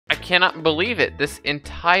cannot believe it. This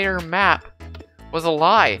entire map was a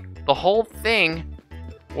lie. The whole thing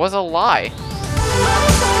was a lie.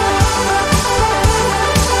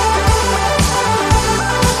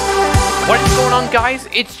 What is going on, guys?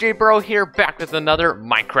 It's JBro here, back with another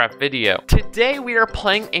Minecraft video. Today we are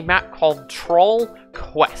playing a map called Troll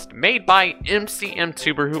Quest, made by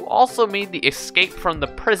MCMtuber, who also made the Escape from the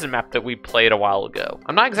Prison map that we played a while ago.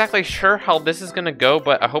 I'm not exactly sure how this is gonna go,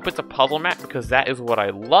 but I hope it's a puzzle map because that is what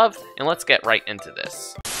I love, and let's get right into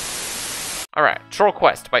this. Alright, Troll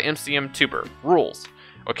Quest by MCMtuber. Rules.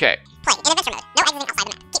 Okay. Play in adventure mode. No exiting outside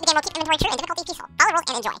the map. Keep the game will keep inventory true and difficulty peaceful. Follow the rules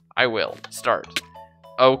and enjoy. I will. Start.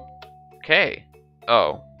 Okay.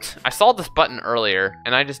 Oh. I saw this button earlier,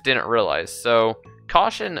 and I just didn't realize. So,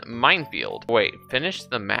 caution minefield. Wait, finish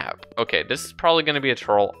the map. Okay, this is probably going to be a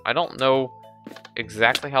troll. I don't know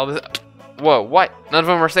exactly how this... Whoa, what? None of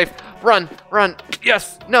them are safe. Run, run.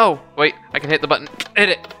 Yes, no. Wait, I can hit the button. Hit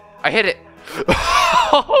it. I hit it.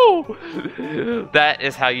 That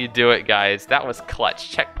is how you do it, guys. That was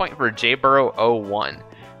clutch. Checkpoint for JBro01.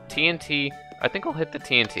 TNT. I think I'll hit the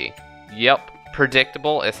TNT. Yep.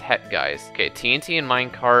 Predictable as heck, guys. Okay, TNT and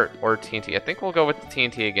minecart or TNT. I think we'll go with the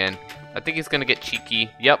TNT again. I think he's gonna get cheeky.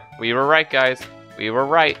 Yep, we were right, guys. We were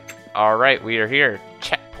right. Alright, we are here.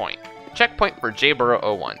 Checkpoint. Checkpoint for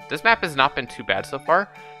JBro01. This map has not been too bad so far.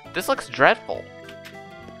 This looks dreadful.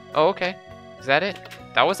 Oh, okay. Is that it?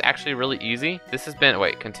 That was actually really easy. This has been...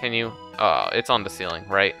 Wait, continue. It's on the ceiling,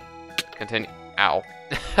 right? Continue. Ow.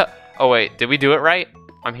 Oh, wait. Did we do it right?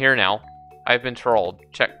 I'm here now. I've been trolled.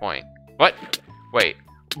 Checkpoint. What? Wait.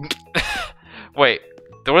 Wait.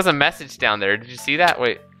 There was a message down there. Did you see that?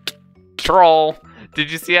 Wait. Troll.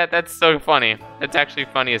 Did you see that? That's so funny. That's actually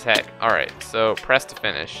funny as heck. Alright, so press to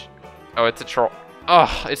finish. Oh, it's a troll.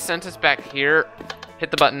 Oh, it sent us back here.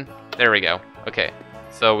 Hit the button. There we go. Okay.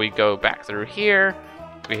 So we go back through here.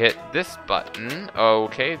 We hit this button.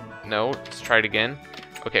 Okay. No, let's try it again.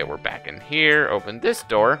 Okay, we're back in here. Open this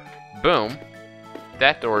door. Boom.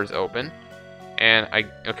 That door is open. And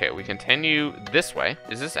okay, we continue this way.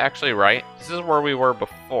 Is this actually right? This is where we were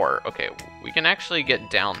before. Okay, we can actually get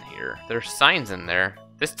down here. There's signs in there.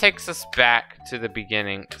 This takes us back to the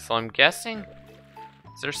beginning. So I'm guessing,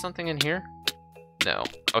 is there something in here? No.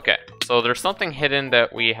 Okay, so there's something hidden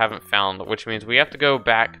that we haven't found, which means we have to go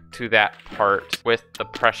back to that part with the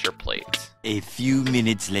pressure plate. A few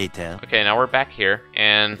minutes later. Okay, now we're back here,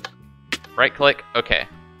 and right click. Okay.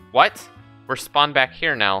 What? We're spawned back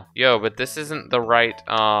here now. Yo, but this isn't the right,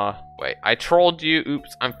 wait. I trolled you.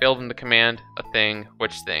 Oops, I'm failed in the command. A thing.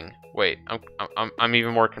 Which thing? Wait, I'm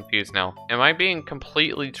even more confused now. Am I being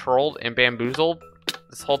completely trolled and bamboozled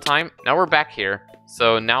this whole time? Now we're back here.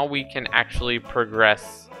 So now we can actually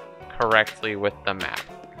progress correctly with the map.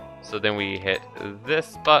 So then we hit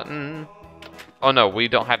this button. Oh no, we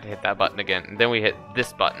don't have to hit that button again. And then we hit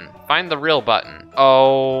this button. Find the real button.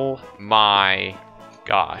 Oh my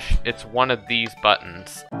gosh, it's one of these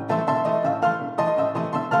buttons.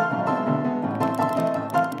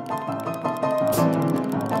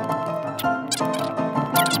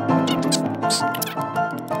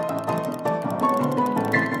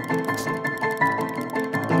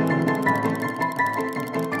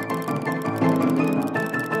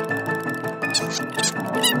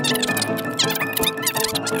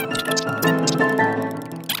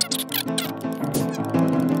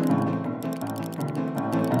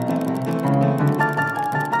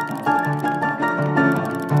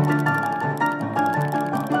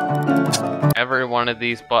 Every one of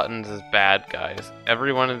these buttons is bad, guys.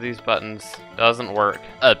 Every one of these buttons doesn't work.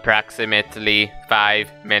 Approximately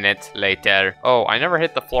 5 minutes later. Oh, I never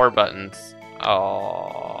hit the floor buttons.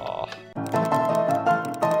 Oh.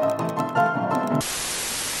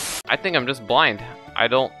 I think I'm just blind. I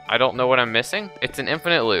don't know what I'm missing. It's an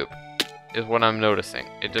infinite loop, is what I'm noticing.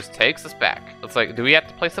 It just takes us back. It's like, do we have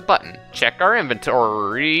to place a button? Check our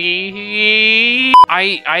inventory.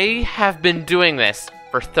 I have been doing this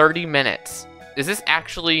for 30 minutes. Is this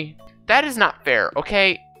actually... That is not fair,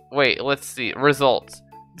 okay? Wait, let's see. Results.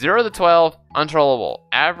 0 to 12, untrollable.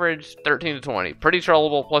 Average, 13 to 20. Pretty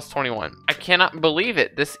trollable, plus 21. I cannot believe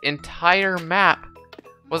it. This entire map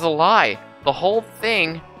was a lie. The whole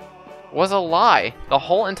thing was a lie. The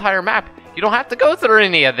whole entire map. You don't have to go through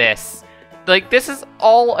any of this. Like, this is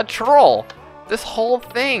all a troll. This whole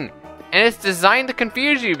thing. And it's designed to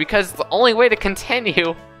confuse you because the only way to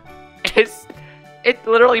continue is... It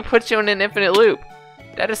literally puts you in an infinite loop.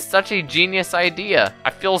 That is such a genius idea.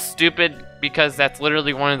 I feel stupid because that's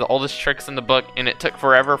literally one of the oldest tricks in the book and it took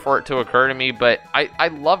forever for it to occur to me, but I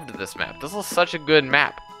loved this map. This was such a good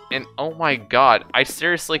map. And oh my god, I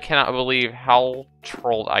seriously cannot believe how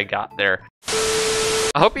trolled I got there.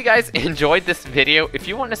 I hope you guys enjoyed this video. If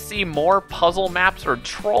you want to see more puzzle maps or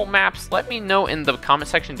troll maps, let me know in the comment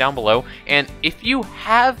section down below. And if you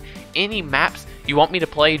have any maps you want me to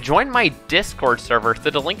play, join my Discord server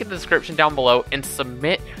through the link in the description down below and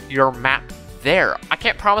submit your map there. I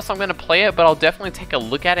can't promise I'm going to play it, but I'll definitely take a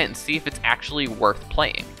look at it and see if it's actually worth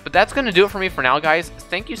playing. But that's going to do it for me for now, guys.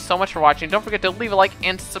 Thank you so much for watching. Don't forget to leave a like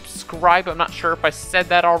and subscribe. I'm not sure if I said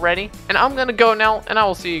that already. And I'm going to go now, and I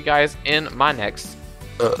will see you guys in my next,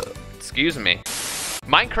 excuse me,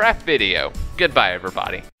 Minecraft video. Goodbye,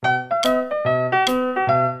 everybody.